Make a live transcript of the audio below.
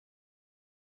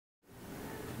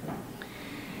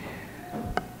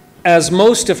As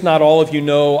most, if not all of you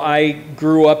know, I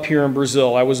grew up here in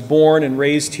Brazil. I was born and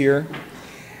raised here.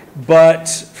 But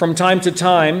from time to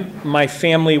time, my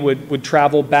family would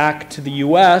travel back to the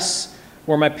U.S.,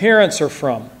 where my parents are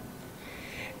from.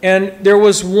 And there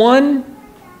was one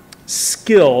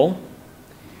skill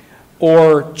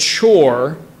or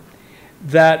chore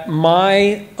that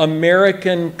my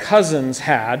American cousins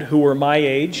had, who were my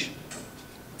age,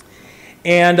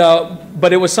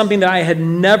 but it was something that I had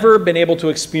never been able to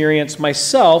experience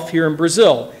myself here in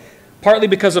Brazil, partly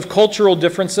because of cultural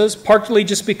differences, partly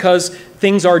just because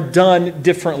things are done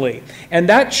differently. And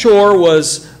that chore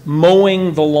was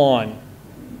mowing the lawn.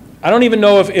 I don't even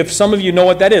know if some of you know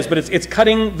what that is, but it's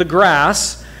cutting the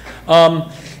grass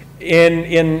at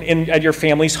your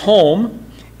family's home.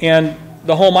 And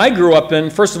the home I grew up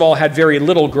in, first of all, had very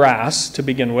little grass to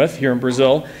begin with here in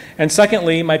Brazil. And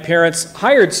secondly, my parents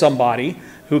hired somebody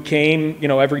who came,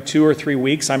 every 2 or 3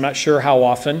 weeks. I'm not sure how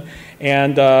often.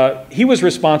 And he was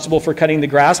responsible for cutting the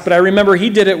grass. But I remember he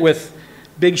did it with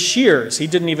big shears. He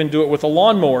didn't even do it with a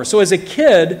lawnmower. So as a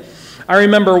kid, I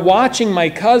remember watching my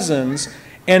cousins,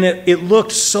 and it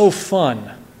looked so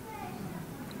fun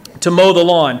to mow the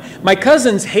lawn. My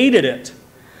cousins hated it.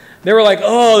 They were like,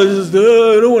 oh,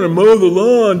 I don't want to mow the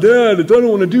lawn, Dad, I don't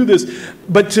want to do this.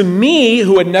 But to me,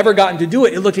 who had never gotten to do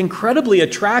it, it looked incredibly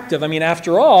attractive. I mean,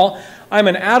 after all, I'm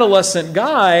an adolescent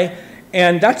guy,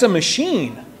 and that's a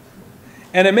machine.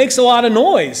 And it makes a lot of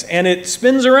noise, and it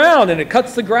spins around, and it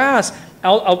cuts the grass.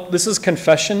 This is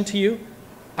confession to you.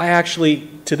 I actually,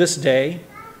 to this day,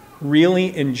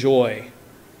 really enjoy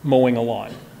mowing a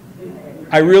lawn.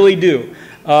 I really do.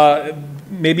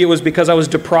 Maybe it was because I was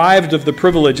deprived of the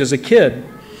privilege as a kid.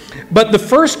 But the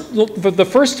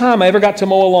first time I ever got to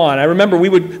mow a lawn, I remember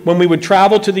when we would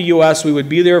travel to the U.S., we would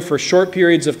be there for short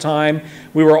periods of time.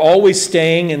 We were always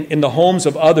staying in the homes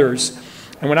of others.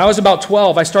 And when I was about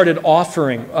 12, I started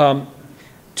offering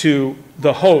to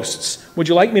the hosts, would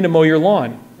you like me to mow your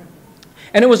lawn?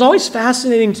 And it was always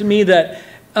fascinating to me that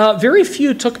very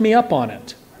few took me up on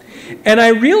it. And I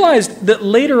realized that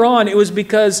later on it was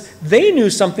because they knew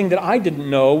something that I didn't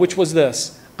know, which was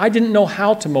this. I didn't know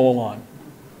how to mow a lawn.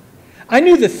 I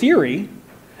knew the theory.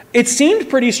 It seemed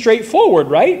pretty straightforward,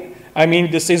 right? I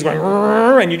mean, this thing's going,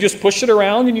 and you just push it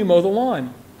around and you mow the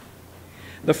lawn.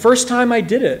 The first time I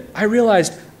did it, I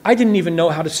realized I didn't even know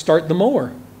how to start the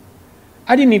mower.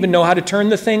 I didn't even know how to turn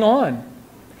the thing on.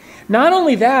 Not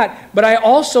only that, but I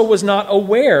also was not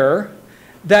aware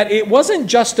that it wasn't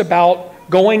just about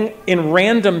going in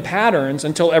random patterns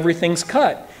until everything's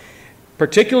cut.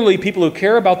 Particularly people who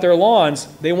care about their lawns,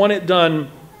 they want it done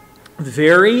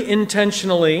very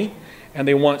intentionally, and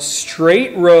they want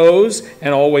straight rows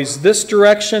and always this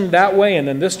direction that way and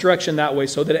then this direction that way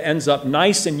so that it ends up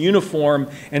nice and uniform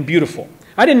and beautiful.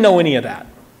 I didn't know any of that.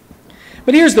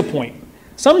 But here's the point.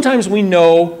 Sometimes we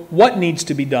know what needs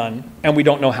to be done and we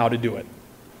don't know how to do it.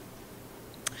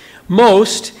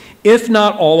 Most, if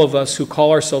not all of us who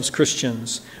call ourselves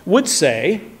Christians, would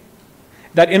say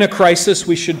that in a crisis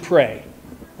we should pray.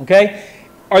 Okay?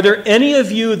 Are there any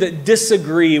of you that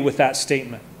disagree with that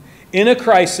statement? In a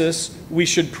crisis, we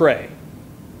should pray.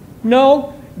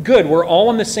 No? Good. We're all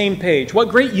on the same page. What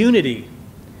great unity.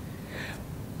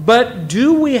 But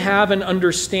do we have an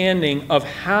understanding of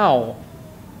how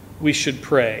we should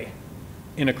pray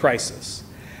in a crisis?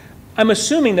 I'm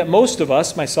assuming that most of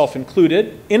us, myself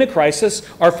included, in a crisis,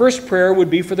 our first prayer would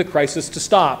be for the crisis to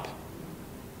stop,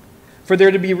 for there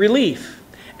to be relief.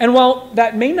 And while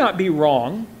that may not be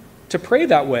wrong to pray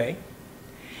that way,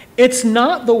 it's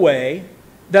not the way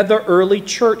that the early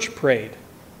church prayed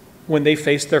when they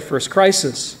faced their first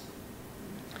crisis.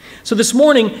 So this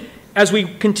morning, as we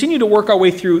continue to work our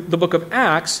way through the book of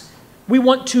Acts, we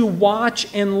want to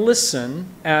watch and listen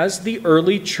as the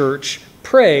early church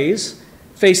prays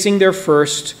facing their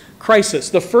first crisis.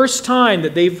 The first time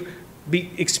that they've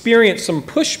experienced some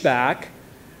pushback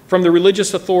from the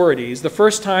religious authorities, the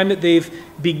first time that they've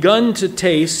begun to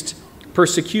taste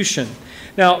persecution.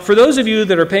 Now, for those of you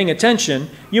that are paying attention,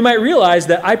 you might realize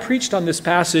that I preached on this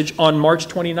passage on March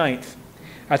 29th.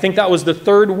 I think that was the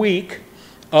third week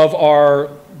of our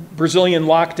Brazilian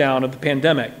lockdown of the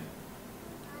pandemic.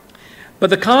 But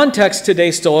the context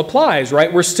today still applies,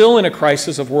 right? We're still in a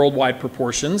crisis of worldwide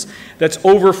proportions that's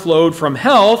overflowed from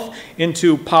health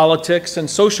into politics and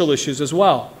social issues as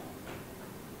well.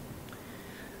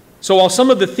 So while some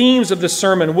of the themes of this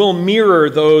sermon will mirror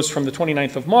those from the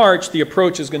 29th of March, the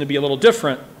approach is going to be a little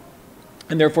different.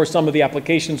 And therefore, some of the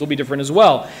applications will be different as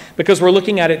well, because we're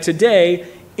looking at it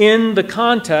today in the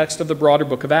context of the broader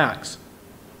book of Acts.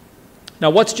 Now,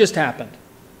 what's just happened?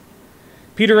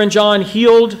 Peter and John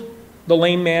healed the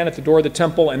lame man at the door of the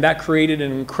temple, and that created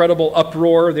an incredible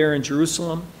uproar there in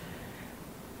Jerusalem.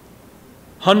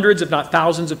 Hundreds, if not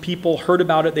thousands, of people heard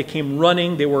about it. They came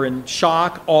running. They were in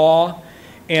shock, awe.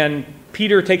 And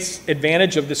Peter takes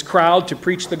advantage of this crowd to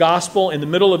preach the gospel. In the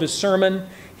middle of his sermon,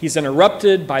 he's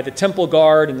interrupted by the temple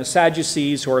guard and the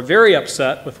Sadducees, who are very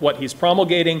upset with what he's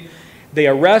promulgating. They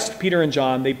arrest Peter and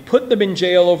John. They put them in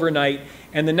jail overnight.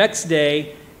 And the next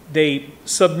day, they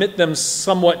submit them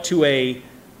somewhat to a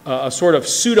sort of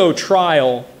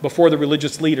pseudo-trial before the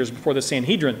religious leaders, before the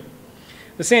Sanhedrin.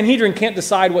 The Sanhedrin can't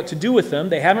decide what to do with them.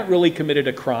 They haven't really committed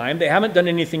a crime. They haven't done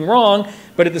anything wrong,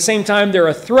 but at the same time, they're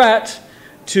a threat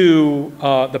to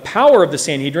the power of the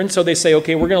Sanhedrin. So they say,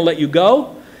 okay, we're going to let you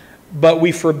go, but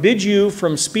we forbid you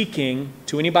from speaking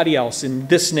to anybody else in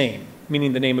this name,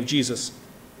 meaning the name of Jesus.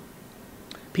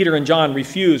 Peter and John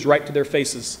refuse right to their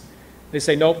faces. They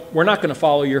say, no, we're not going to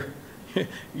follow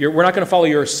we're not going to follow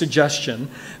your suggestion,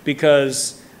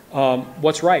 because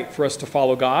what's right, for us to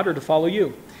follow God or to follow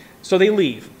you? So they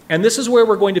leave. And this is where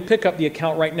we're going to pick up the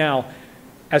account right now.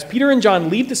 As Peter and John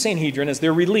leave the Sanhedrin, as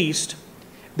they're released,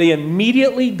 they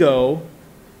immediately go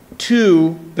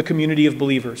to the community of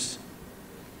believers.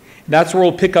 And that's where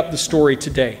we'll pick up the story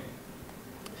today.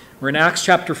 We're in Acts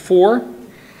chapter 4.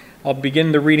 I'll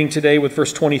begin the reading today with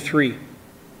verse 23.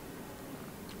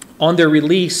 On their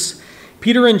release,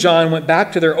 Peter and John went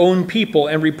back to their own people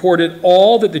and reported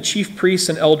all that the chief priests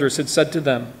and elders had said to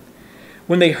them.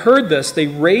 When they heard this, they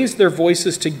raised their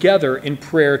voices together in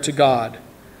prayer to God.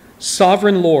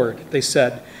 Sovereign Lord, they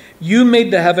said, you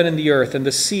made the heaven and the earth and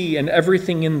the sea and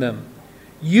everything in them.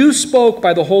 You spoke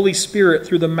by the Holy Spirit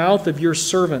through the mouth of your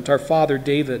servant, our father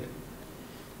David.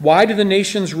 Why do the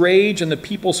nations rage and the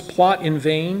peoples plot in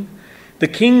vain? The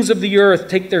kings of the earth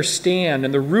take their stand,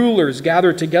 and the rulers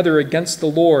gather together against the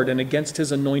Lord and against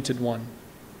his anointed one.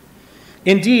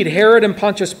 Indeed, Herod and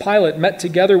Pontius Pilate met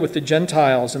together with the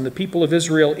Gentiles and the people of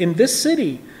Israel in this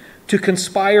city to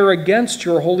conspire against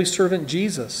your holy servant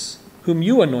Jesus, whom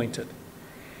you anointed.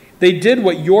 They did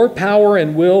what your power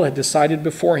and will had decided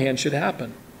beforehand should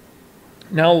happen.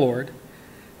 Now, Lord,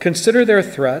 consider their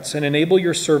threats and enable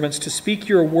your servants to speak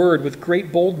your word with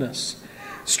great boldness.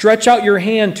 Stretch out your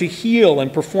hand to heal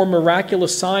and perform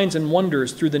miraculous signs and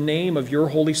wonders through the name of your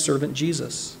holy servant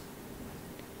Jesus.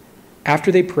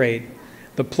 After they prayed,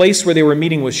 the place where they were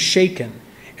meeting was shaken,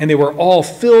 and they were all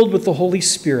filled with the Holy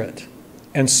Spirit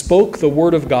and spoke the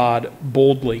word of God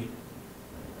boldly.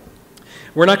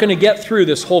 We're not going to get through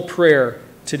this whole prayer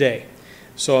today.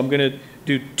 So I'm going to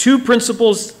do 2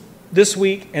 principles this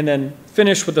week and then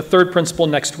finish with the 3rd principle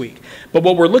next week. But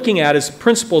what we're looking at is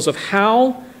principles of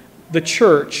how the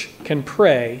church can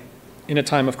pray in a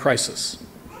time of crisis.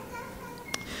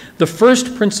 The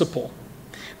first principle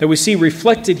that we see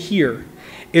reflected here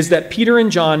is that Peter and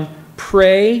John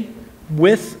pray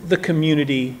with the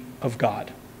community of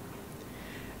God.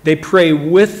 They pray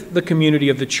with the community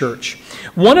of the church.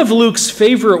 One of Luke's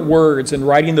favorite words in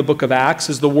writing the book of Acts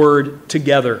is the word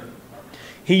together.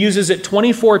 He uses it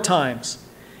 24 times,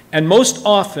 and most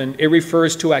often it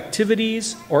refers to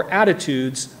activities or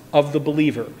attitudes of the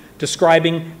believer,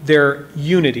 describing their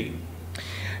unity.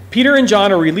 Peter and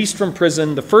John are released from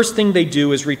prison. The first thing they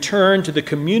do is return to the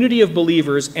community of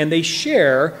believers, and they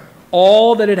share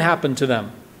all that had happened to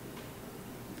them.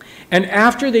 And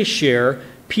after they share,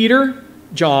 Peter,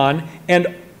 John,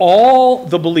 and all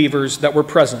the believers that were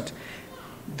present,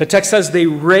 the text says they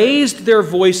raised their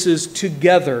voices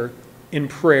together in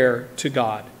prayer to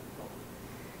God.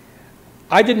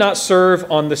 I did not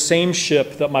serve on the same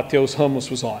ship that Mateus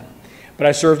Ramos was on, but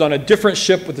I served on a different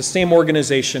ship with the same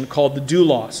organization called the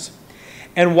Doulos.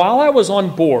 And while I was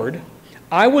on board,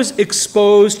 I was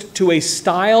exposed to a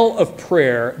style of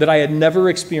prayer that I had never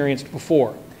experienced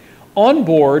before. On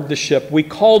board the ship, we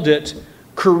called it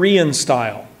Korean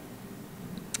style.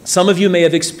 Some of you may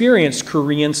have experienced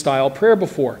Korean style prayer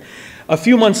before. A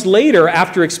few months later,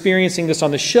 after experiencing this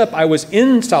on the ship, I was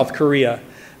in South Korea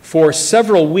for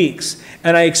several weeks,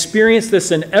 and I experienced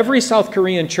this in every South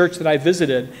Korean church that I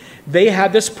visited. They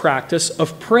had this practice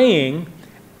of praying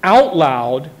out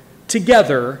loud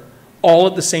together all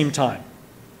at the same time.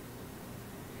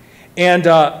 And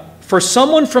for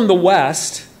someone from the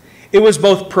West, it was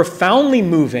both profoundly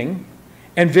moving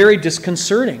and very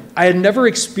disconcerting. I had never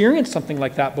experienced something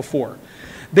like that before.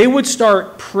 They would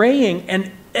start praying,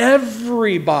 and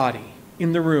everybody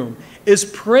in the room is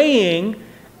praying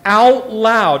out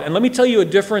loud. And let me tell you a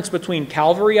difference between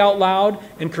Calvary out loud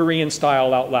and Korean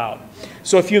style out loud.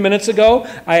 So a few minutes ago,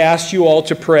 I asked you all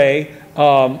to pray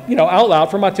out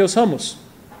loud for Mateus Ramos.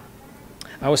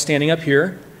 I was standing up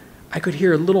here. I could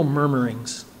hear little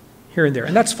murmurings here and there.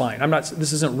 And that's fine.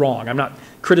 This isn't wrong. I'm not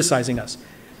criticizing us.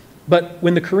 But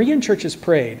when the Korean churches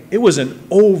prayed, it was an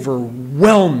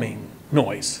overwhelming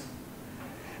noise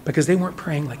because they weren't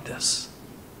praying like this.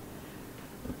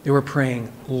 They were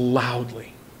praying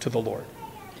loudly to the Lord.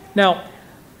 Now,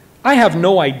 I have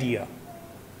no idea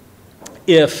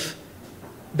if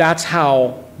that's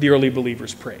how the early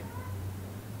believers prayed.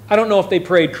 I don't know if they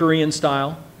prayed Korean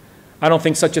style. I don't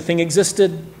think such a thing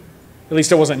existed. At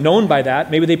least it wasn't known by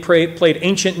that. Maybe they played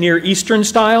ancient Near Eastern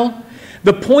style.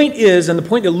 The point is, and the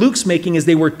point that Luke's making is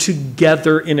they were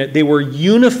together in it. They were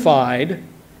unified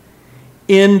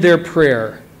in their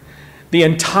prayer. The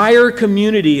entire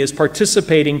community is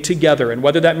participating together. And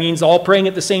whether that means all praying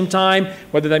at the same time,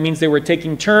 whether that means they were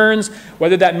taking turns,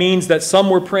 whether that means that some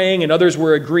were praying and others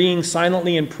were agreeing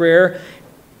silently in prayer,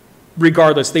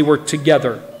 regardless, they were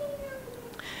together.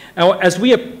 Now, as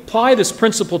we apply this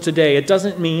principle today, it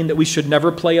doesn't mean that we should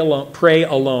never pray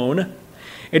alone.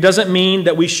 It doesn't mean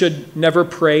that we should never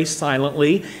pray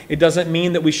silently. It doesn't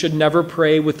mean that we should never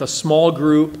pray with a small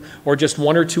group or just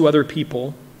one or two other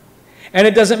people. And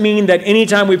it doesn't mean that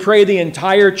anytime we pray, the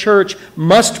entire church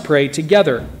must pray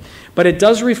together. But it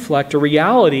does reflect a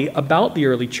reality about the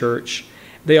early church.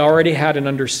 They already had an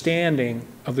understanding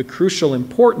of the crucial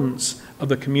importance of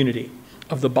the community,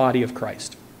 of the body of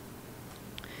Christ.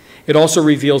 It also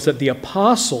reveals that the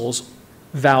apostles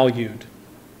valued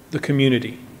the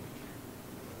community.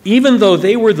 Even though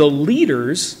they were the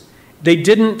leaders, they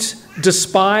didn't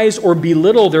despise or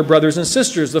belittle their brothers and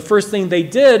sisters. The first thing they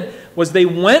did was they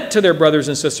went to their brothers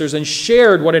and sisters and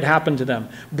shared what had happened to them,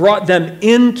 brought them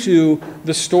into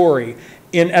the story,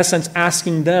 in essence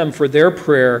asking them for their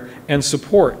prayer and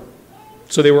support.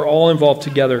 So they were all involved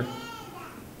together.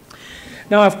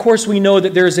 Now, of course, we know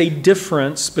that there's a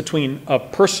difference between a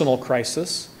personal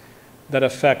crisis that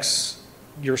affects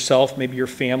yourself, maybe your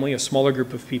family, a smaller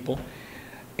group of people,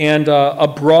 and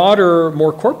a broader,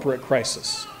 more corporate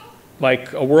crisis,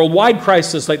 like a worldwide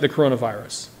crisis like the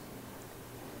coronavirus.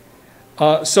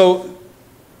 So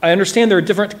I understand there are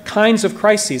different kinds of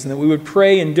crises and that we would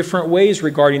pray in different ways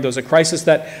regarding those. A crisis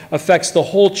that affects the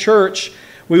whole church,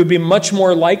 we would be much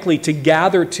more likely to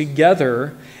gather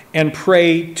together and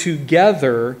pray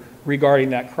together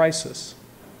regarding that crisis.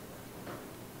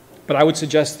 But I would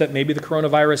suggest that maybe the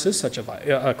coronavirus is such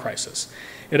a crisis.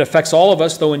 It affects all of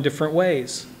us, though in different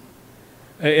ways.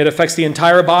 It affects the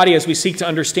entire body as we seek to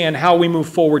understand how we move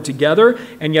forward together,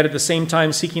 and yet at the same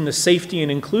time seeking the safety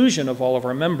and inclusion of all of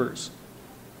our members.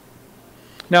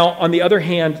 Now, on the other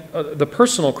hand, the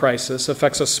personal crisis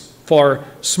affects a far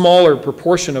smaller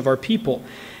proportion of our people.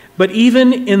 But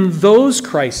even in those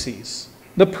crises,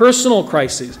 the personal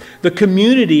crises, the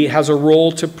community has a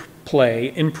role to play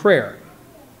in prayer.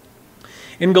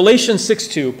 In Galatians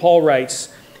 6:2, Paul writes,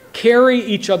 "Carry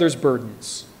each other's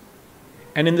burdens,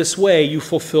 and in this way you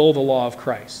fulfill the law of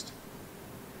Christ."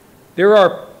 There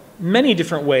are many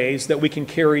different ways that we can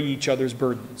carry each other's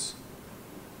burdens.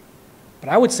 But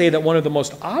I would say that one of the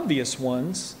most obvious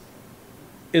ones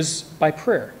is by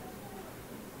prayer,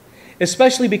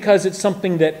 especially because it's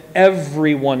something that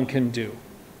everyone can do.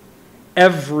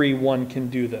 Everyone can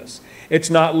do this. It's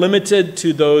not limited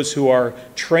to those who are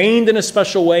trained in a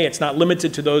special way. It's not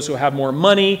limited to those who have more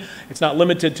money. It's not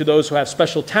limited to those who have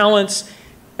special talents.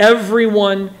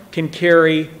 Everyone can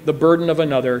carry the burden of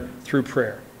another through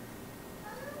prayer.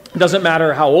 It doesn't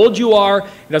matter how old you are.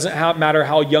 It doesn't matter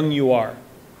how young you are.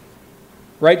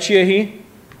 Right, Chiahi?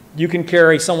 You can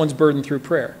carry someone's burden through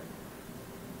prayer.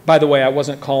 By the way, I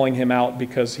wasn't calling him out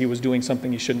because he was doing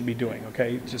something he shouldn't be doing,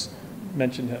 okay? Just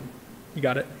mentioned him. You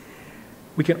got it?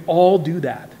 We can all do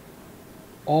that.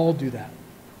 All do that.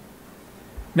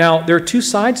 Now, there are two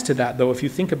sides to that, though, if you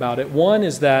think about it. One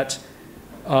is that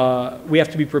we have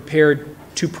to be prepared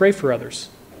to pray for others.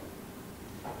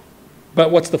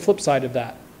 But what's the flip side of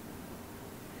that?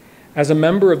 As a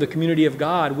member of the community of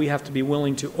God, we have to be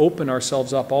willing to open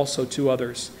ourselves up also to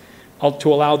others,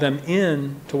 to allow them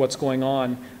in to what's going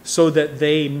on, so that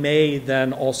they may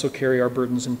then also carry our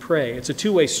burdens and pray. It's a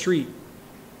two-way street.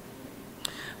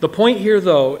 The point here,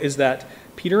 though, is that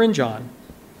Peter and John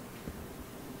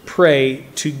pray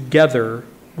together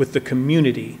with the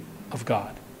community of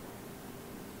God.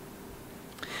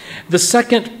 The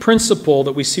second principle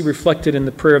that we see reflected in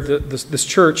the prayer of this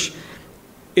church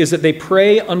is that they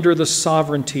pray under the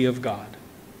sovereignty of God.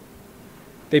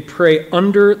 They pray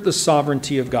under the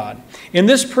sovereignty of God. In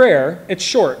this prayer, it's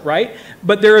short, right?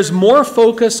 But there is more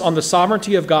focus on the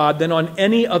sovereignty of God than on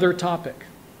any other topic.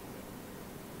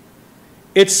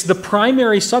 It's the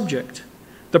primary subject,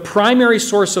 the primary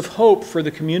source of hope for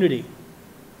the community.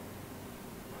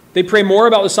 They pray more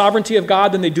about the sovereignty of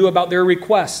God than they do about their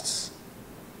requests.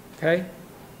 Okay?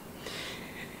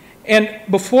 And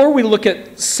before we look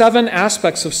at 7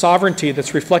 aspects of sovereignty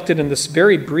that's reflected in this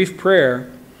very brief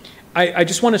prayer, I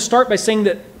just want to start by saying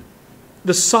that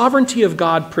the sovereignty of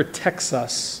God protects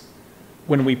us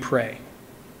when we pray.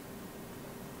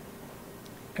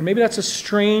 And maybe that's a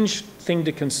strange thing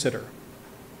to consider.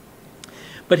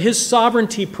 But his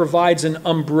sovereignty provides an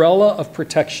umbrella of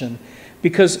protection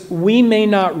because we may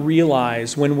not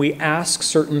realize when we ask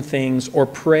certain things or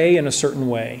pray in a certain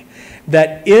way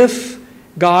that if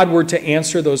God were to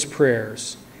answer those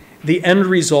prayers, the end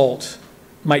result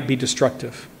might be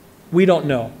destructive. We don't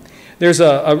know. There's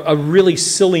a really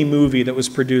silly movie that was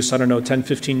produced, 10,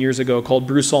 15 years ago called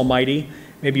Bruce Almighty.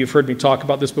 Maybe you've heard me talk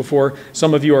about this before.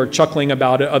 Some of you are chuckling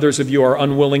about it. Others of you are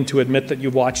unwilling to admit that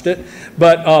you've watched it.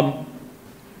 But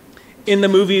in the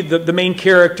movie, the main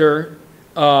character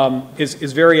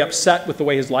is very upset with the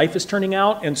way his life is turning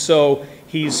out. And so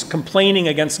he's complaining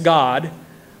against God.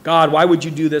 God, why would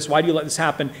you do this? Why do you let this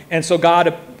happen? And so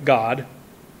God,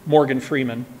 Morgan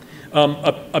Freeman,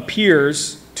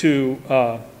 appears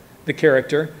to the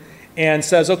character and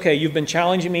says, okay, you've been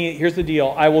challenging me. Here's the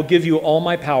deal. I will give you all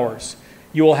my powers.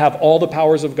 You will have all the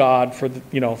powers of God for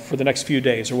the next few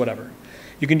days or whatever.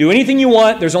 You can do anything you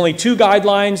want. There's only 2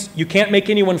 guidelines. You can't make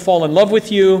anyone fall in love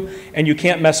with you, and you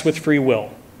can't mess with free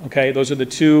will. Okay, those are the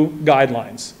 2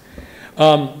 guidelines.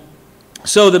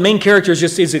 So the main character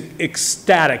is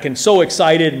ecstatic and so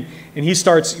excited, and he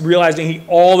starts realizing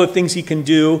all the things he can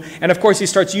do, and of course he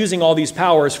starts using all these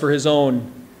powers for his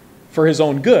own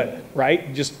good,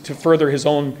 right? Just to further his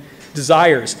own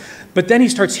desires. But then he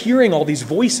starts hearing all these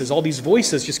voices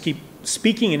just keep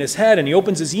speaking in his head, and he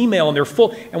opens his email and they're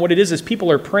full, and what it is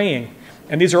people are praying.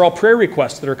 And these are all prayer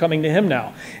requests that are coming to him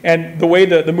now. And the way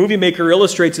the movie maker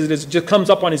illustrates it is it just comes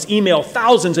up on his email,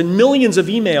 thousands and millions of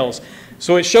emails.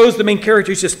 So it shows the main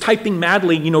character is just typing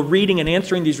madly, reading and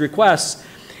answering these requests.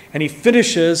 And he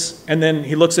finishes, and then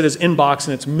he looks at his inbox,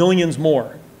 and it's millions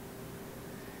more.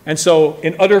 And so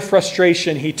in utter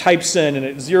frustration, he types in, and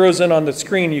it zeroes in on the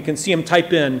screen. You can see him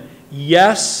type in,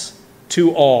 yes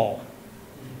to all.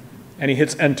 And he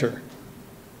hits enter.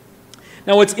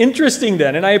 Now what's interesting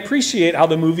then, and I appreciate how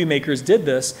the movie makers did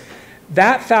this,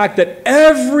 that fact that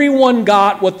everyone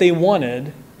got what they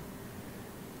wanted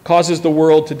causes the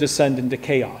world to descend into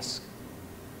chaos.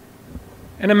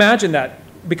 And imagine that,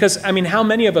 because, how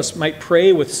many of us might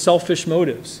pray with selfish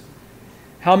motives?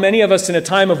 How many of us in a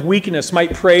time of weakness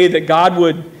might pray that God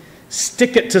would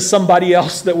stick it to somebody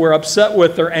else that we're upset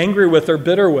with or angry with or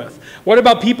bitter with? What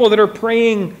about people that are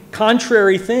praying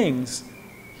contrary things?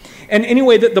 And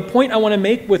anyway, the point I want to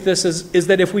make with this is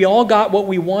that if we all got what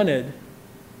we wanted,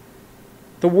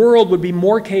 the world would be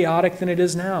more chaotic than it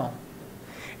is now.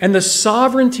 And the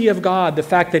sovereignty of God, the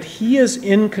fact that he is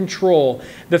in control,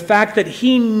 the fact that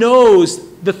he knows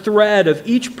the thread of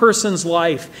each person's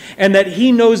life, and that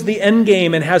he knows the end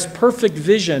game and has perfect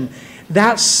vision,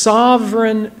 that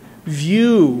sovereign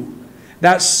view,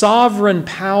 that sovereign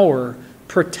power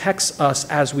protects us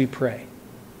as we pray.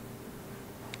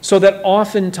 So that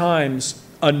oftentimes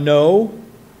a no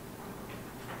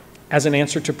as an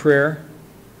answer to prayer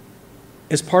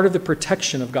is part of the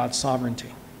protection of God's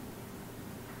sovereignty.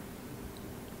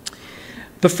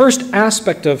 The first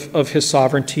aspect of his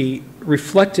sovereignty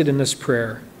reflected in this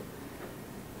prayer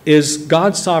is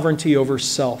God's sovereignty over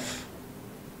self,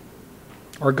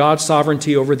 or God's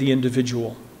sovereignty over the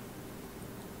individual.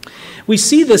 We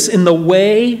see this in the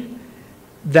way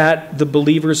that the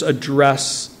believers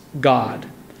address God.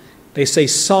 They say,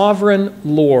 Sovereign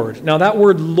Lord. Now that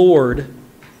word Lord,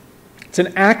 it's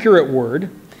an accurate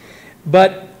word,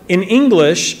 but in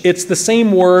English, it's the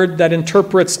same word that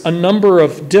interprets a number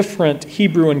of different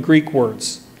Hebrew and Greek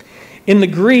words. In the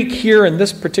Greek here in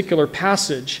this particular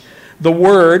passage, the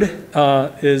word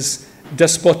is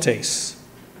despotes.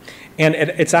 And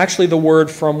it's actually the word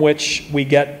from which we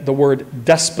get the word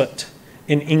despot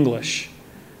in English,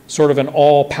 sort of an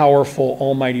all-powerful,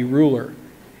 almighty ruler.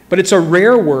 But it's a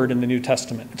rare word in the New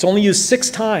Testament. It's only used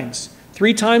 6 times,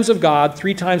 3 times of God,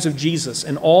 3 times of Jesus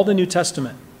in all the New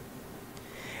Testament.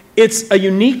 It's a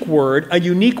unique word, a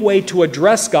unique way to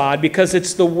address God, because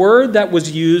it's the word that was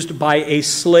used by a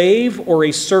slave or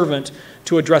a servant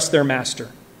to address their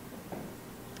master.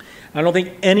 I don't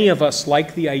think any of us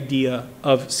like the idea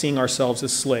of seeing ourselves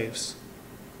as slaves.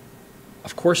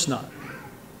 Of course not.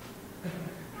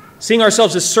 Seeing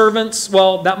ourselves as servants,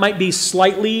 well, that might be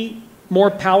slightly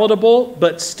more palatable,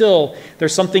 but still,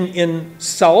 there's something in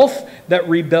self that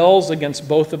rebels against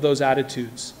both of those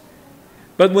attitudes.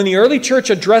 But when the early church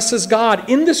addresses God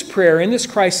in this prayer, in this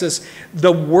crisis,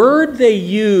 the word they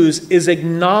use is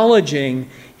acknowledging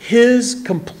his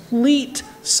complete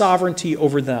sovereignty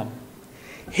over them,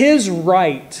 his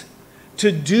right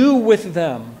to do with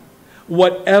them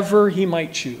whatever he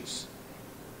might choose.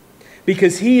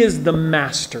 Because he is the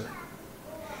master.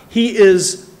 He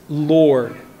is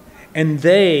Lord. And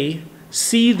they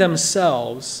see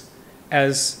themselves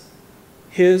as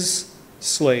his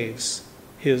slaves,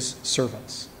 his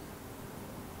servants.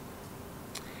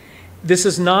 This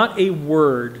is not a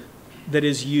word that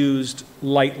is used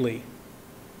lightly.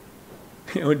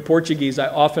 In Portuguese, I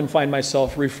often find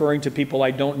myself referring to people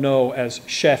I don't know as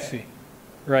chefe,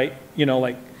 right?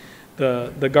 Like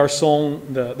the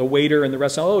garçon, the waiter in the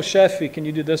restaurant. Oh, chefe, can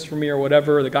you do this for me or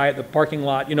whatever? The guy at the parking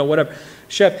lot, whatever.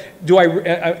 Chef,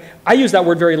 I use that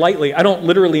word very lightly. I don't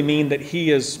literally mean that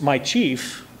he is my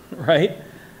chief, right?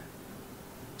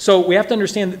 So we have to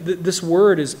understand that this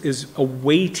word is a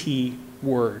weighty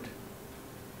word.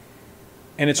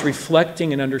 And it's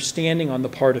reflecting an understanding on the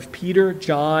part of Peter,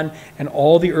 John, and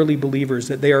all the early believers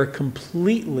that they are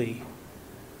completely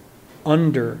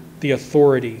under the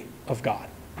authority of God.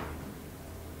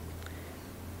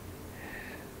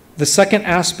 The second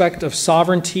aspect of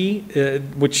sovereignty,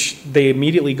 which they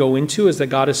immediately go into, is that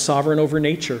God is sovereign over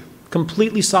nature,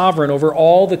 completely sovereign over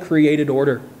all the created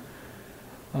order.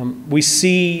 They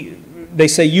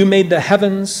say, you made the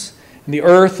heavens and the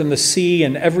earth and the sea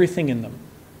and everything in them.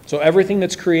 So everything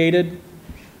that's created,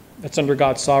 that's under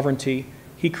God's sovereignty.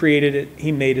 He created it.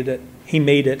 He made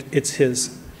it. It's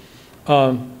his.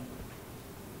 I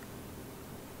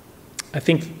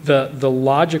think the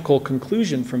logical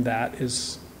conclusion from that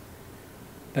is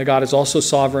that God is also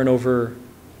sovereign over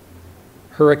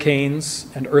hurricanes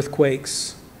and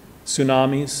earthquakes,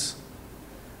 tsunamis,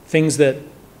 things that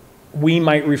we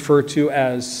might refer to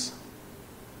as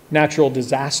natural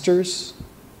disasters,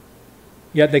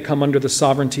 yet they come under the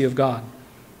sovereignty of God.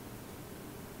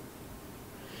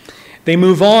 They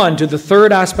move on to the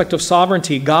third aspect of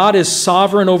sovereignty. God is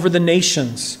sovereign over the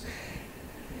nations.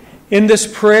 In this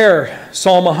prayer,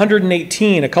 Psalm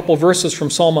 118, a couple verses from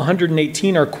Psalm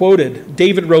 118 are quoted.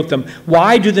 David wrote them.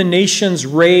 Why do the nations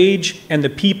rage and the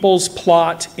peoples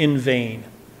plot in vain?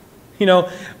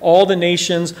 All the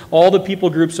nations, all the people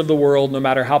groups of the world, no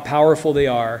matter how powerful they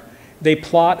are, they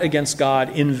plot against God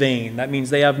in vain. That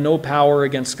means they have no power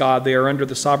against God. They are under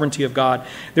the sovereignty of God.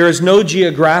 There is no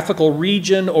geographical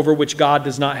region over which God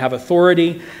does not have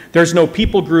authority. There's no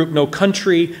people group, no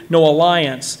country, no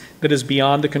alliance that is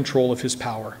beyond the control of his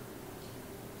power.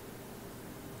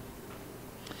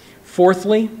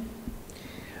 Fourthly,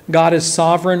 God is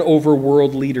sovereign over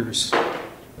world leaders.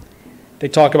 They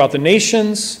talk about the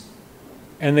nations,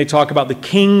 and they talk about the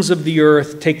kings of the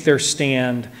earth take their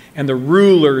stand, and the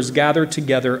rulers gather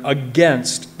together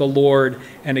against the Lord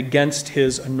and against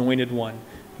his anointed one,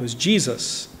 who is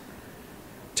Jesus.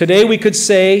 Today we could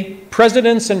say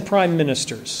presidents and prime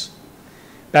ministers.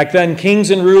 Back then,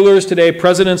 kings and rulers. Today,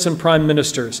 presidents and prime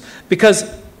ministers.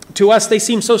 Because to us, they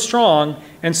seem so strong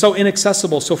and so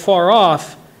inaccessible, so far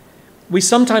off, we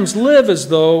sometimes live as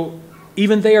though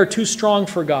even they are too strong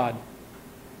for God.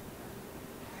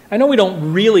 I know we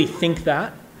don't really think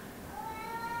that,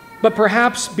 but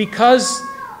perhaps because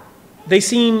they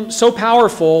seem so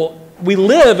powerful, we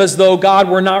live as though God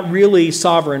were not really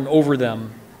sovereign over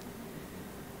them.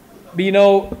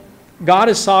 But God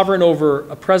is sovereign over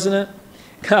a president.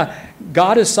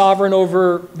 God is sovereign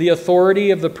over the authority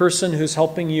of the person who's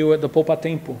helping you at the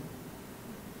Poupatempo.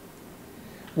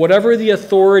 Whatever the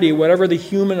authority, whatever the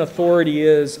human authority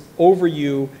is over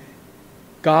you,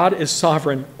 God is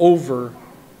sovereign over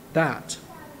that.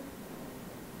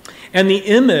 And the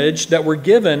image that we're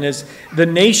given is the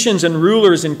nations and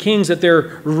rulers and kings, that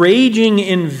they're raging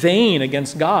in vain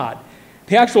against God.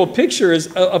 The actual picture is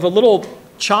of a little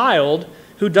child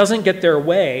who doesn't get their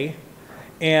way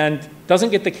and doesn't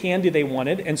get the candy they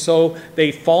wanted, and so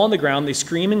they fall on the ground, they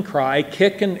scream and cry,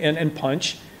 kick and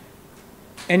punch,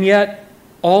 and yet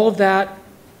all of that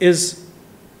is,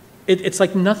 it's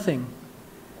like nothing.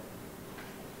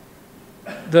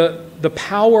 The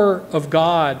power of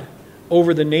God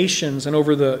over the nations and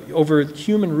over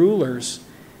human rulers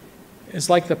is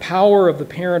like the power of the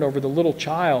parent over the little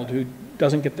child who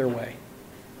doesn't get their way.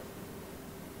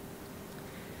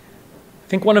 I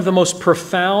think one of the most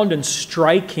profound and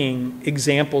striking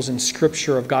examples in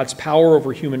Scripture of God's power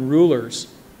over human rulers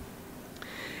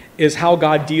is how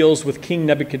God deals with King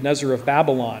Nebuchadnezzar of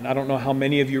Babylon. I don't know how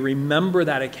many of you remember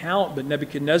that account, but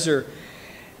Nebuchadnezzar,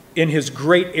 in his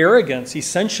great arrogance,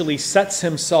 essentially sets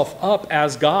himself up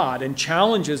as God and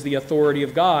challenges the authority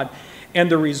of God. And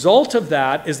the result of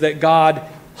that is that God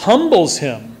humbles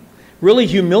him, really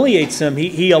humiliates him.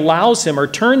 He allows him or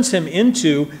turns him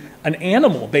into an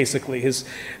animal, basically.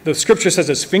 The scripture says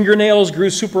his fingernails grew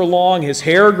super long, his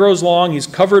hair grows long, he's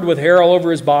covered with hair all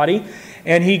over his body,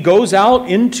 and he goes out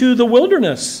into the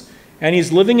wilderness, and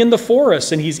he's living in the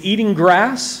forest, and he's eating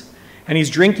grass, and he's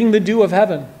drinking the dew of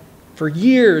heaven for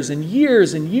years and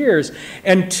years and years,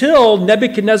 until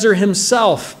Nebuchadnezzar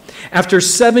himself, after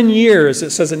 7 years,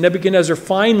 it says that Nebuchadnezzar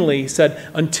finally said,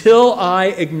 "Until I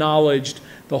acknowledged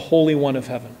the Holy One of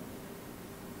heaven."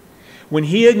 When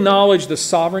he acknowledged the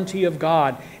sovereignty of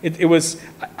God, it was,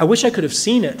 I wish I could have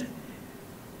seen it,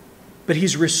 but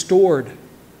he's restored.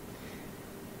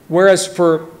 Whereas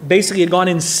basically he had gone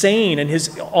insane,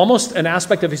 and almost an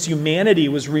aspect of his humanity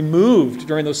was removed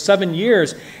during those 7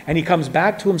 years, and he comes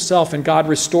back to himself, and God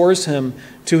restores him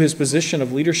to his position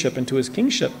of leadership and to his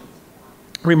kingship.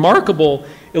 Remarkable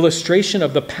illustration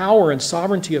of the power and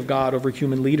sovereignty of God over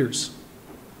human leaders.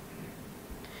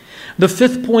 The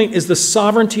fifth point is the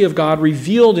sovereignty of God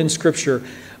revealed in Scripture.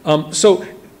 So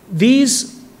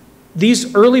these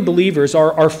early believers,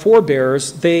 our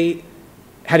forebears, they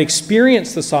had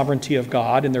experienced the sovereignty of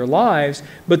God in their lives,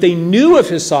 but they knew of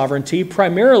his sovereignty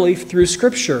primarily through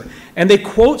Scripture. And they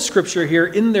quote Scripture here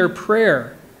in their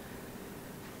prayer.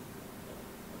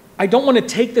 I don't want to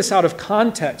take this out of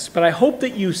context, but I hope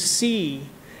that you see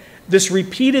this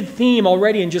repeated theme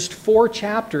already in just 4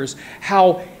 chapters,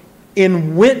 how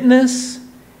in witness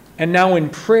and now in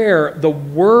prayer, the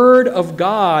Word of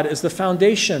God is the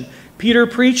foundation. Peter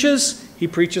preaches, he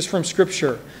preaches from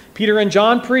Scripture. Peter and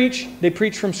John preach, they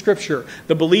preach from Scripture.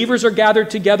 The believers are gathered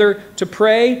together to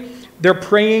pray, they're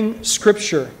praying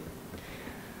Scripture.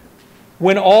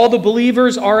 When all the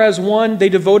believers are as one, they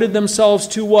devoted themselves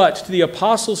to what? To the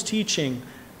apostles' teaching.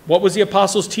 What was the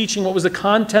apostles' teaching? What was the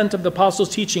content of the apostles'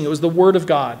 teaching? It was the Word of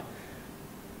God.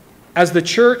 As the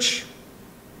church,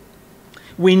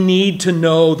 we need to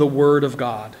know the Word of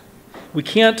God. We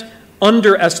can't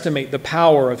underestimate the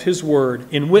power of His Word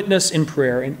in witness, in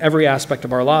prayer, in every aspect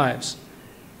of our lives.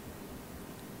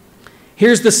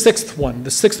 Here's the sixth one,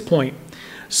 the sixth point.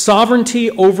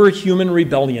 Sovereignty over human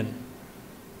rebellion.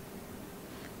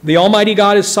 The Almighty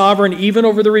God is sovereign even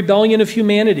over the rebellion of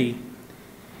humanity.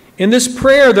 In this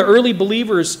prayer, the early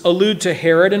believers allude to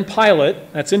Herod and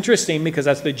Pilate. That's interesting because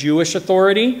that's the Jewish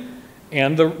authority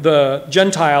and the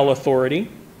Gentile authority.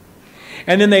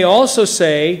 And then they also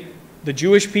say the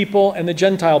Jewish people and the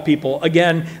Gentile people.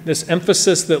 Again, this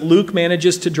emphasis that Luke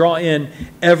manages to draw in,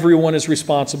 everyone is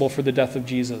responsible for the death of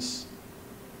Jesus.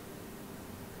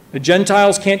 The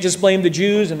Gentiles can't just blame the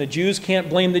Jews, and the Jews can't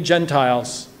blame the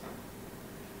Gentiles.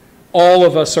 All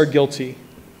of us are guilty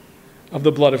of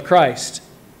the blood of Christ.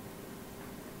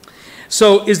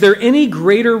 So, is there any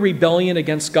greater rebellion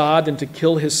against God than to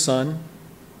kill His Son?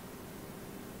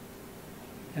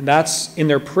 And that's in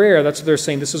their prayer, that's what they're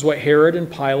saying. This is what Herod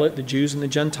and Pilate, the Jews and the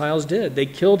Gentiles, did. They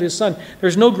killed His Son.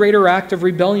 There's no greater act of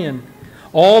rebellion.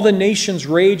 All the nations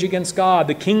rage against God.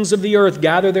 The kings of the earth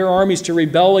gather their armies to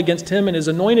rebel against Him and His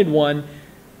anointed one.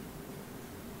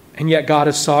 And yet God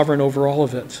is sovereign over all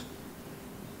of it.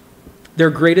 Their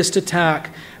greatest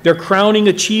attack, their crowning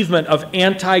achievement of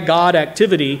anti-God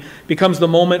activity becomes the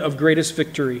moment of greatest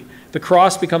victory. The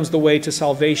cross becomes the way to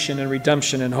salvation and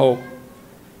redemption and hope.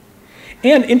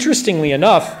 And interestingly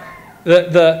enough,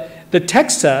 the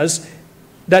text says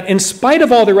that in spite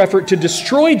of all their effort to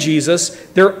destroy Jesus,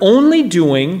 they're only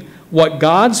doing what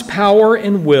God's power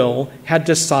and will had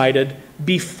decided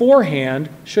beforehand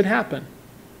should happen.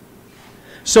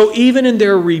 So even in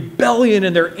their rebellion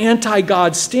and their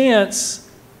anti-God stance,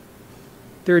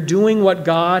 they're doing what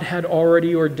God had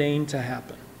already ordained to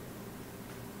happen.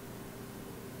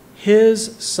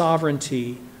 His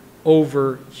sovereignty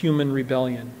over human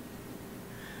rebellion.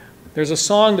 There's a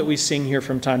song that we sing here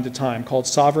from time to time called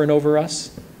Sovereign Over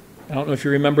Us. I don't know if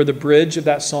you remember the bridge of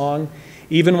that song.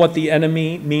 Even what the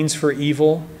enemy means for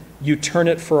evil, you turn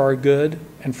it for our good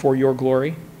and for your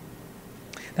glory.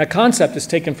 That concept is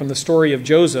taken from the story of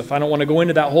Joseph. I don't want to go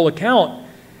into that whole account,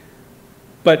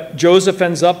 but Joseph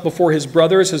ends up before his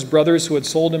brothers who had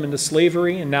sold him into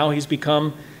slavery, and now he's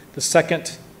become the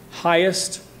second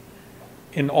highest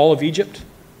in all of Egypt.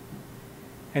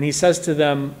 And he says to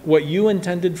them, what you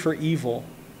intended for evil,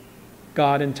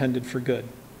 God intended for good.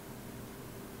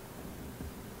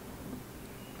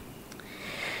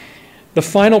 The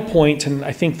final point, and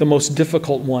I think the most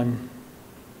difficult one,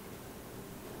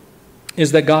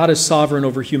 is that God is sovereign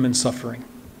over human suffering.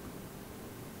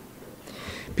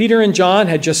 Peter and John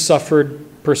had just suffered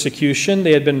persecution.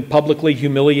 They had been publicly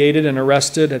humiliated and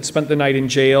arrested, had spent the night in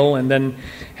jail, and then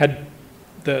had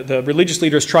the religious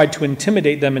leaders tried to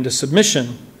intimidate them into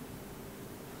submission.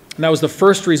 And that was the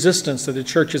first resistance that the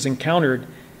church has encountered.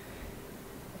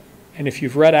 And if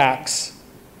you've read Acts,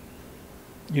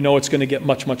 you know it's going to get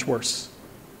much, much worse.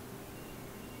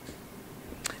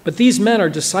 But these men are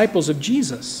disciples of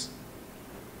Jesus.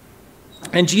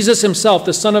 And Jesus himself,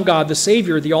 the Son of God, the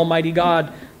Savior, the Almighty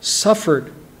God,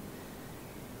 suffered.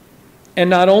 And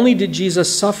not only did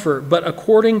Jesus suffer, but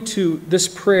according to this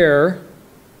prayer,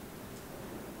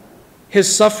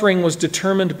 his suffering was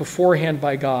determined beforehand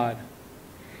by God.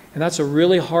 And that's a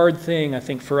really hard thing, I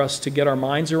think, for us to get our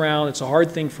minds around. It's a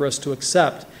hard thing for us to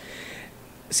accept.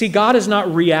 See, God is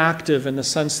not reactive in the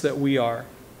sense that we are.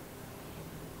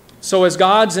 So as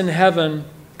God's in heaven,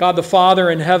 God the Father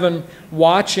in heaven,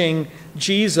 watching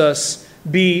Jesus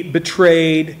be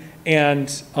betrayed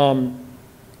and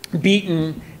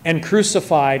beaten and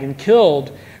crucified and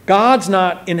killed, God's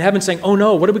not in heaven saying, oh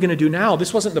no, what are we going to do now?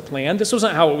 This wasn't the plan. This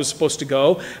wasn't how it was supposed to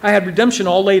go. I had redemption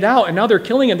all laid out, and now they're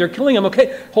killing him. They're killing him.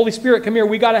 Okay, Holy Spirit, come here.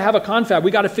 We got to have a confab.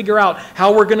 We got to figure out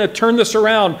how we're going to turn this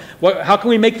around. How can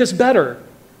we make this better?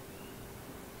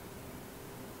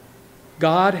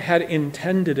 God had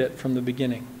intended it from the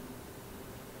beginning.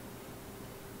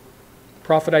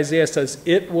 Prophet Isaiah says,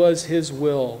 it was his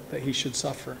will that he should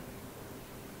suffer.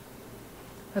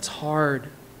 That's hard.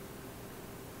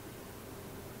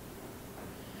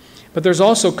 But there's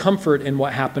also comfort in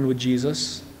what happened with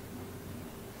Jesus.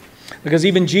 Because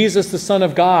even Jesus, the Son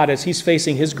of God, as he's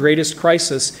facing his greatest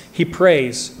crisis, he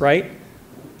prays, right?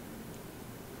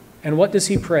 And what does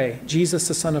he pray? Jesus,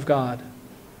 the Son of God,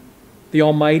 the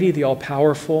Almighty, the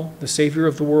All-Powerful, the Savior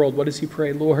of the world. What does he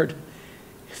pray? Lord,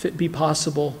 if it be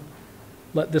possible,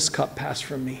 let this cup pass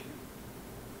from me.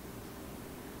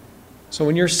 So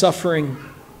when you're suffering,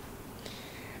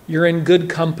 you're in good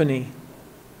company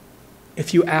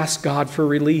if you ask God for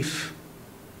relief.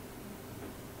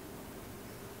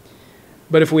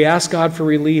 But if we ask God for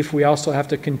relief, we also have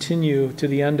to continue to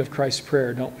the end of Christ's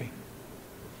prayer, don't we?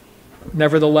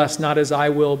 Nevertheless, not as I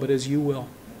will, but as you will.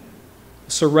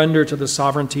 Surrender to the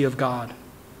sovereignty of God.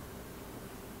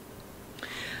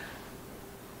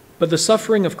 But the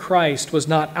suffering of Christ was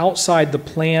not outside the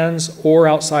plans or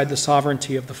outside the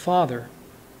sovereignty of the Father.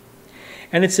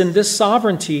 And it's in this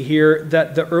sovereignty here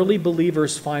that the early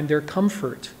believers find their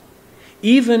comfort,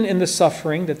 even in the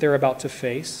suffering that they're about to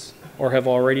face or have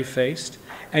already faced,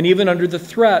 and even under the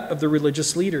threat of the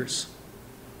religious leaders.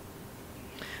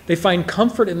 They find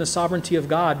comfort in the sovereignty of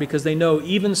God because they know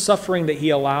even suffering that he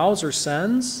allows or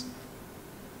sends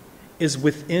is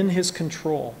within his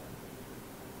control.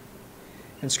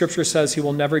 And Scripture says he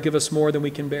will never give us more than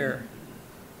we can bear,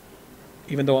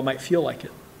 even though it might feel like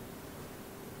it.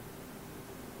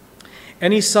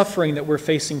 Any suffering that we're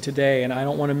facing today, and I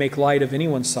don't want to make light of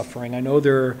anyone's suffering. I know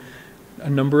there are a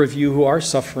number of you who are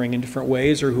suffering in different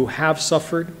ways or who have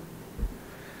suffered.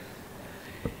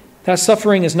 That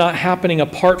suffering is not happening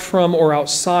apart from or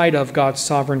outside of God's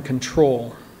sovereign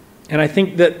control. And I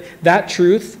think that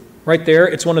truth right there,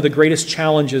 it's one of the greatest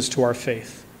challenges to our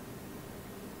faith.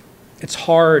 It's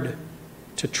hard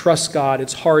to trust God.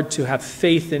 It's hard to have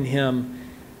faith in him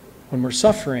when we're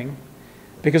suffering,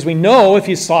 because we know if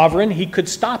he's sovereign, he could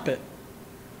stop it.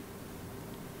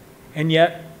 And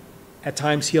yet, at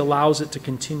times he allows it to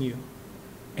continue,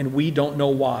 and we don't know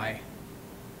why,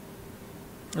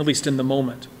 at least in the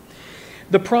moment.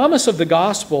 The promise of the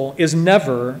gospel is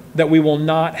never that we will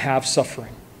not have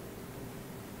suffering.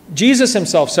 Jesus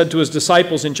himself said to his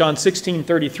disciples in John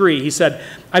 16:33, he said,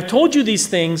 I've told you these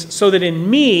things so that in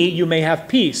me you may have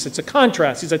peace. It's a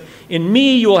contrast. He said, in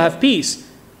me you will have peace.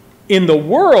 In the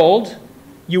world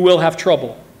you will have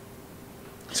trouble.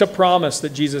 It's a promise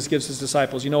that Jesus gives his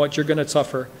disciples. You know what? You're going to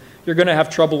suffer. You're going to have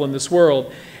trouble in this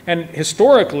world. And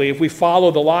historically, if we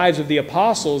follow the lives of the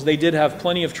apostles, they did have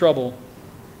plenty of trouble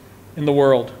in the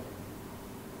world.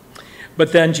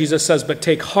 But then Jesus says, but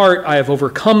take heart, I have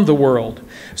overcome the world.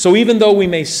 So even though we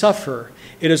may suffer,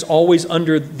 it is always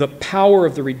under the power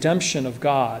of the redemption of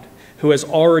God, who has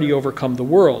already overcome the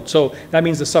world. So that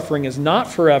means the suffering is not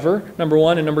forever, number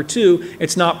one. And number two,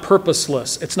 it's not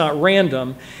purposeless. It's not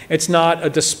random. It's not a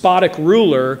despotic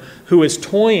ruler who is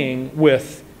toying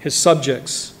with his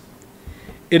subjects.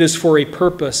 It is for a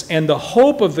purpose. And the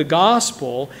hope of the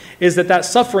gospel is that that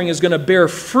suffering is going to bear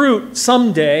fruit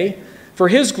someday for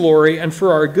his glory and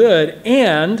for our good.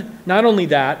 And not only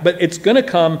that, but it's going to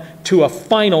come to a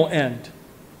final end.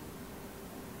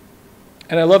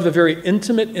 And I love the very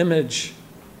intimate image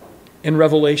in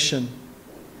Revelation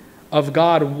of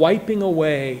God wiping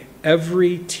away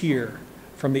every tear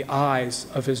from the eyes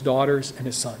of his daughters and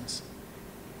his sons.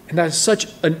 And that is such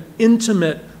an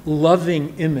intimate,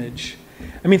 loving image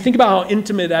I mean, think about how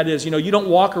intimate that is. You don't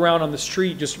walk around on the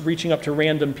street just reaching up to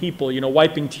random people,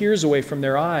 wiping tears away from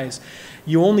their eyes.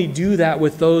 You only do that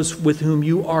with those with whom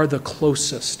you are the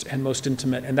closest and most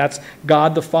intimate, and that's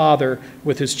God the Father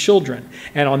with his children.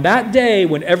 And on that day,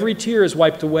 when every tear is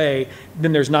wiped away,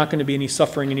 then there's not going to be any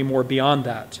suffering anymore beyond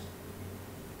that.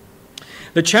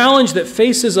 The challenge that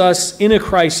faces us in a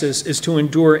crisis is to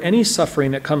endure any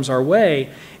suffering that comes our way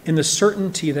in the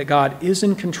certainty that God is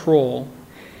in control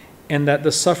and that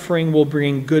the suffering will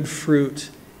bring good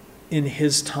fruit in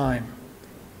his time.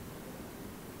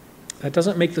 That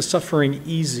doesn't make the suffering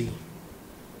easy,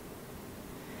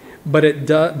 but it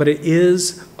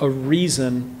is a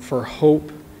reason for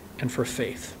hope and for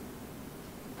faith.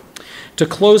 To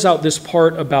close out this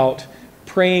part about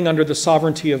praying under the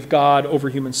sovereignty of God over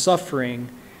human suffering,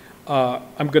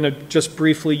 I'm going to just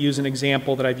briefly use an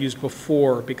example that I've used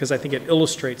before because I think it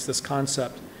illustrates this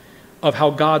concept of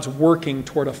how God's working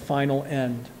toward a final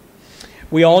end.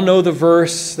 We all know the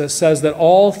verse that says that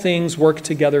all things work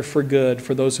together for good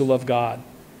for those who love God,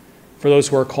 for those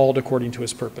who are called according to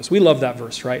his purpose. We love that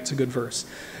verse, right? It's a good verse.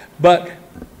 But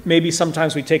maybe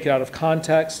sometimes we take it out of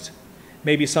context.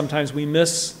 Maybe sometimes we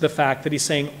miss the fact that he's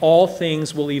saying all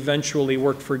things will eventually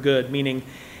work for good, meaning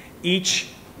each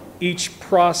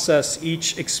process,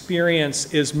 each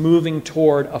experience is moving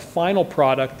toward a final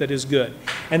product that is good.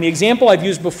 And the example I've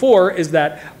used before is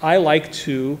that I like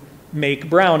to make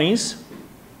brownies.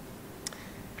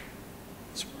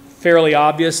 It's fairly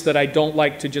obvious that I don't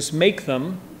like to just make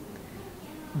them,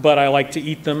 but I like to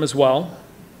eat them as well.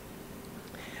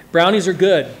 Brownies are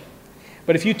good.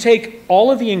 But if you take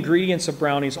all of the ingredients of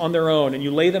brownies on their own and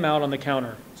you lay them out on the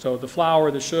counter, so the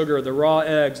flour, the sugar, the raw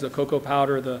eggs, the cocoa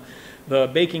powder, the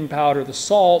baking powder, the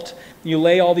salt, you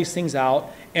lay all these things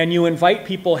out and you invite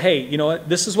people, hey, you know what,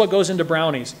 this is what goes into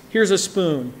brownies. Here's a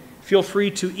spoon. Feel free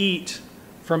to eat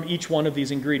from each one of these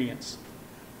ingredients.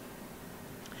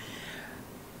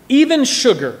 Even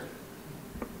sugar,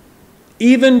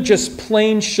 even just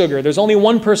plain sugar, there's only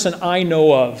one person I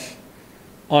know of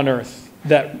on earth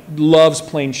that loves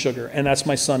plain sugar, and that's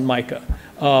my son Micah.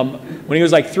 When he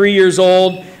was like 3 years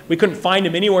old, we couldn't find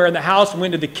him anywhere in the house. We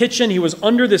went to the kitchen. He was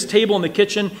under this table in the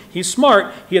kitchen. He's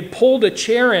smart. He had pulled a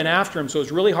chair in after him, so it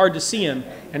was really hard to see him,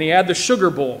 and he had the sugar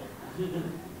bowl,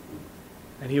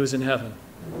 and he was in heaven.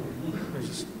 He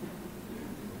was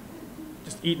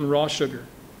just eating raw sugar.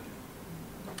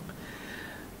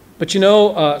 But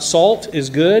salt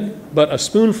is good, but a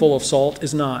spoonful of salt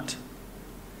is not.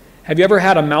 Have you ever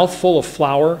had a mouthful of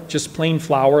flour, just plain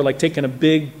flour, like taking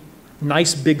a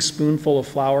nice big spoonful of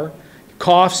flour?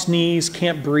 Cough, sneeze,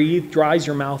 can't breathe, dries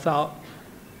your mouth out.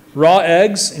 Raw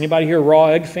eggs, anybody here a raw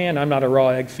egg fan? I'm not a raw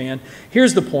egg fan.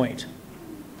 Here's the point.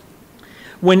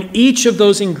 When each of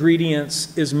those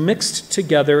ingredients is mixed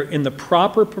together in the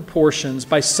proper proportions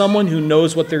by someone who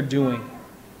knows what they're doing,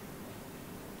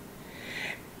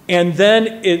 and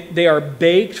then they are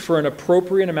baked for an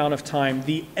appropriate amount of time,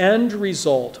 the end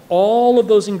result, all of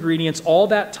those ingredients, all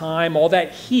that time, all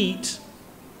that heat,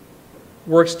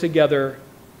 works together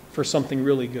for something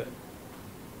really good.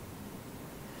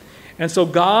 And so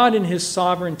God in his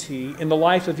sovereignty, in the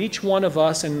life of each one of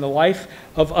us and in the life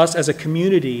of us as a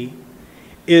community,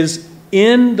 is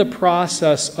in the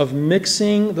process of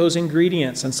mixing those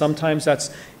ingredients. And sometimes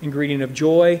that's ingredient of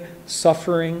joy,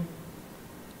 suffering,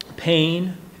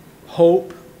 pain,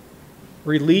 hope,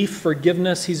 relief,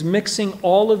 forgiveness. He's mixing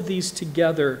all of these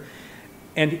together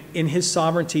and in his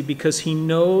sovereignty because he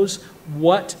knows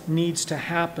what needs to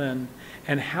happen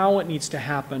and how it needs to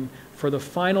happen for the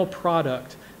final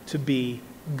product to be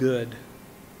good.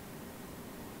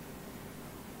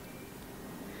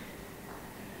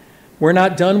 We're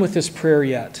not done with this prayer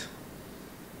yet.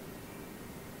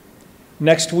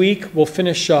 Next week, we'll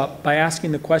finish up by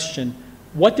asking the question,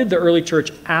 what did the early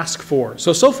church ask for?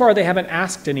 So far they haven't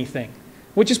asked anything,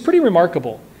 which is pretty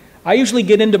remarkable. I usually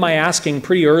get into my asking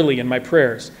pretty early in my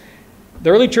prayers.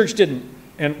 The early church didn't,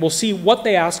 and we'll see what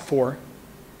they asked for.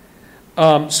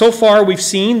 So far we've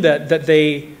seen that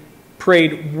they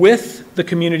prayed with the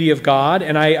community of God,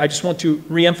 and I just want to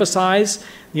reemphasize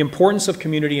the importance of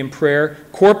community in prayer,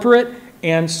 corporate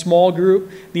and small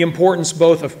group, the importance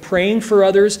both of praying for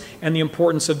others and the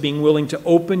importance of being willing to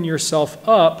open yourself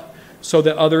up so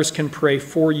that others can pray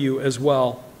for you as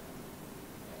well.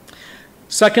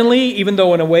 Secondly, even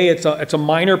though in a way it's a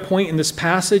minor point in this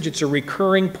passage, it's a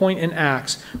recurring point in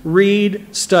Acts.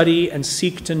 Read, study, and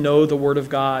seek to know the Word of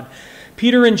God.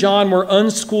 Peter and John were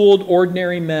unschooled,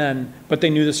 ordinary men, but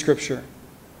they knew the Scripture.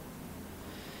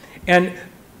 And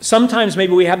sometimes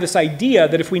maybe we have this idea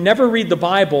that if we never read the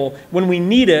Bible, when we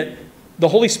need it, the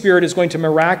Holy Spirit is going to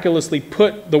miraculously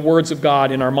put the words of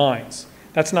God in our minds.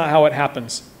 That's not how it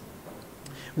happens.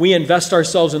 We invest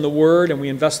ourselves in the Word, and we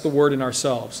invest the Word in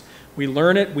ourselves. We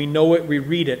learn it, we know it, we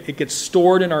read it. It gets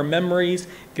stored in our memories,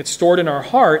 it gets stored in our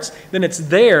hearts, then it's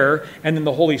there, and then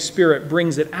the Holy Spirit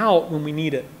brings it out when we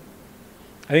need it.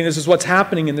 I think this is what's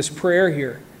happening in this prayer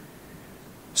here.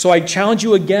 So I challenge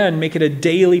you again, make it a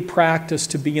daily practice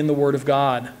to be in the Word of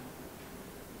God.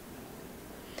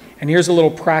 And here's a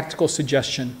little practical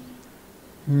suggestion.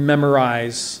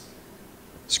 Memorize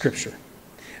Scripture.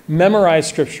 Memorize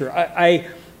Scripture.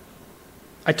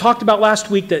 I talked about last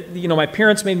week that, my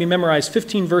parents made me memorize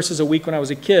 15 verses a week when I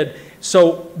was a kid.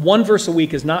 So 1 verse a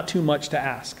week is not too much to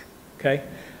ask, okay?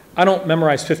 I don't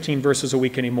memorize 15 verses a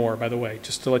week anymore, by the way,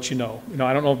 just to let you know.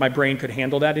 I don't know if my brain could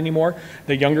handle that anymore.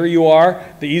 The younger you are,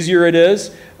 the easier it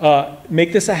is.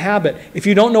 Make this a habit. If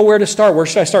you don't know where to start, where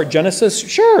should I start? Genesis?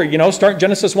 Sure, start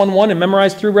Genesis 1:1 and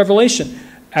memorize through Revelation.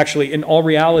 Actually, in all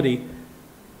reality,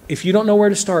 if you don't know where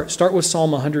to start with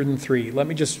Psalm 103. Let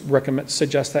me just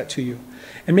suggest that to you.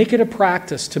 And make it a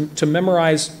practice to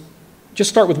memorize. Just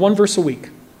start with 1 verse a week.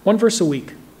 1 verse a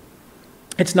week.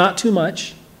 It's not too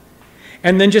much.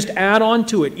 And then just add on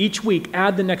to it. Each week,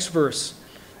 add the next verse.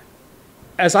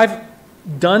 As I've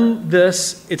done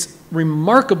this, it's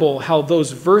remarkable how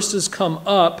those verses come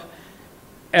up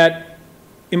at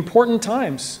important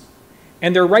times.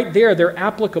 And they're right there. They're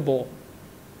applicable.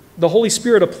 The Holy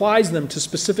Spirit applies them to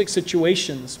specific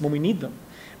situations when we need them.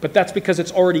 But that's because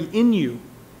it's already in you.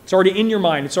 It's already in your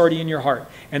mind. It's already in your heart.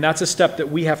 And that's a step that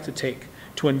we have to take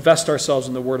to invest ourselves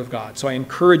in the Word of God. So I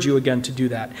encourage you again to do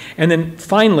that. And then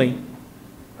finally,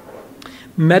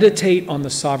 meditate on the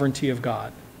sovereignty of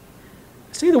God.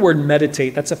 Say the word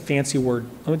meditate. That's a fancy word.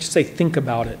 I would just say think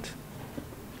about it.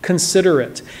 Consider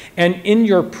it. And in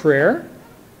your prayer,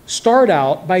 start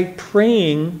out by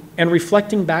praying and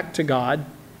reflecting back to God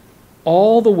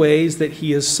all the ways that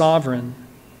He is sovereign.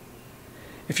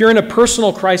 If you're in a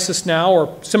personal crisis now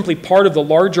or simply part of the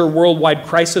larger worldwide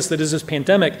crisis that is this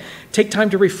pandemic, take time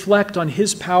to reflect on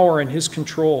His power and His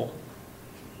control.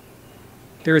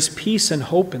 There is peace and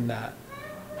hope in that.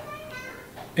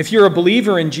 If you're a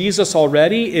believer in Jesus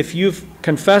already, if you've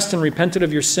confessed and repented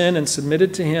of your sin and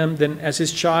submitted to Him, then as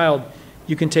His child,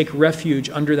 you can take refuge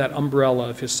under that umbrella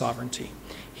of His sovereignty.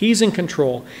 He's in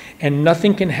control, and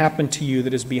nothing can happen to you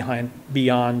that is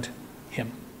beyond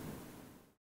Him.